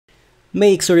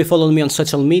Make sure you follow me on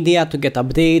social media to get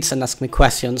updates and ask me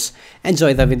questions.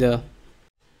 Enjoy the video.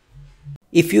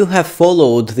 If you have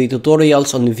followed the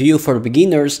tutorials on Vue for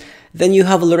beginners, then you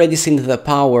have already seen the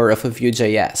power of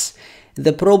Vue.js.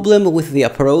 The problem with the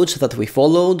approach that we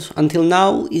followed until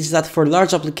now is that for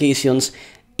large applications,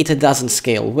 it doesn't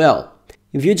scale well.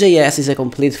 Vue.js is a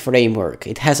complete framework.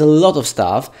 It has a lot of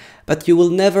stuff, but you will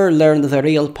never learn the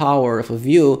real power of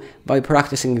Vue by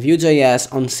practicing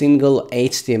Vue.js on single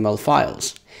HTML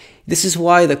files. This is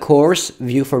why the course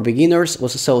Vue for Beginners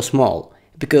was so small,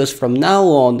 because from now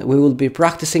on we will be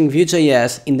practicing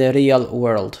Vue.js in the real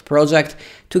world project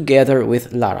together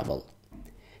with Laravel.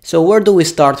 So where do we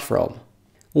start from?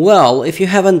 Well, if you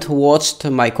haven't watched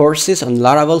my courses on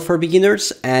Laravel for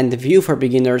Beginners and Vue for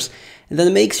Beginners,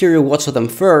 then make sure you watch them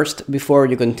first before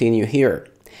you continue here.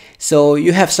 So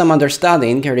you have some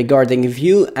understanding regarding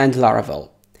Vue and Laravel.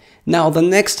 Now the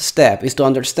next step is to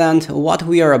understand what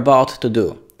we are about to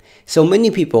do. So many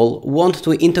people want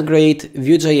to integrate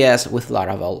Vue.js with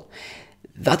Laravel.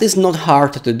 That is not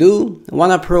hard to do.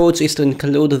 One approach is to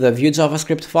include the Vue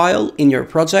JavaScript file in your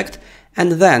project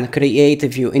and then create a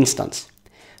Vue instance.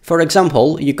 For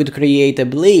example, you could create a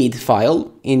blade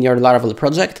file in your Laravel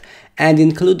project and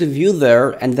include the Vue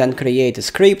there and then create a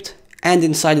script, and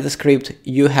inside the script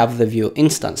you have the Vue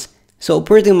instance. So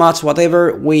pretty much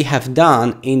whatever we have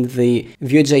done in the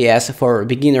Vue.js for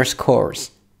Beginners course.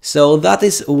 So that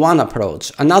is one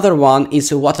approach. Another one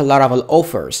is what Laravel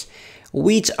offers,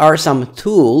 which are some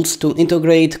tools to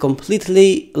integrate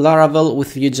completely Laravel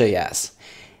with Vue.js.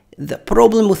 The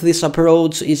problem with this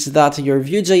approach is that your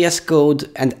Vue.js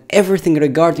code and everything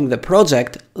regarding the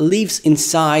project lives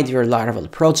inside your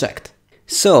Laravel project.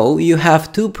 So you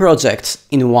have two projects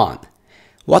in one.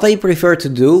 What I prefer to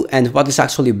do, and what is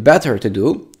actually better to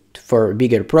do for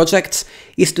bigger projects,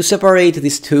 is to separate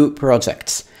these two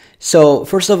projects. So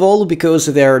first of all, because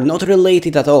they're not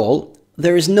related at all,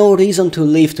 there is no reason to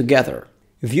live together.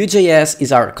 Vue.js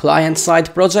is our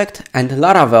client-side project and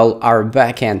Laravel our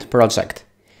backend project.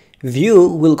 Vue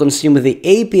will consume the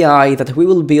API that we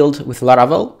will build with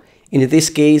Laravel. In this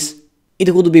case,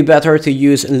 it would be better to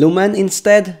use Lumen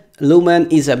instead. Lumen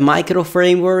is a micro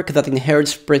framework that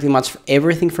inherits pretty much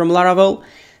everything from Laravel.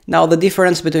 Now the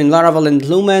difference between Laravel and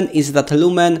Lumen is that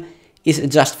Lumen is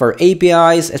just for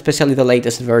APIs, especially the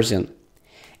latest version.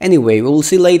 Anyway, we will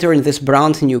see later in this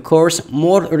brand new course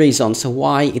more reasons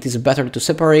why it is better to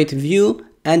separate Vue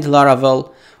and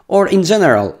Laravel, or in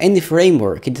general, any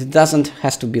framework. It doesn't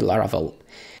have to be Laravel.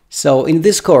 So in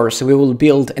this course, we will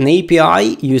build an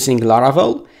API using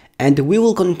Laravel, and we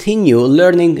will continue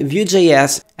learning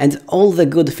Vue.js and all the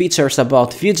good features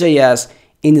about Vue.js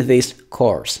in this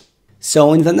course.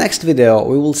 So in the next video,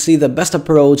 we will see the best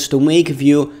approach to make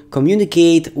Vue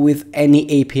communicate with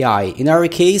any API. In our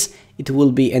case, it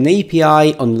will be an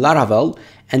API on Laravel,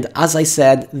 and as I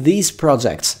said, these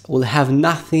projects will have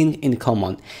nothing in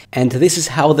common, and this is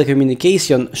how the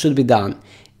communication should be done.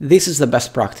 This is the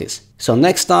best practice. So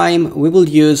next time we will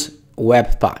use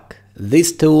Webpack,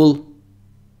 this tool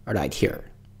right here.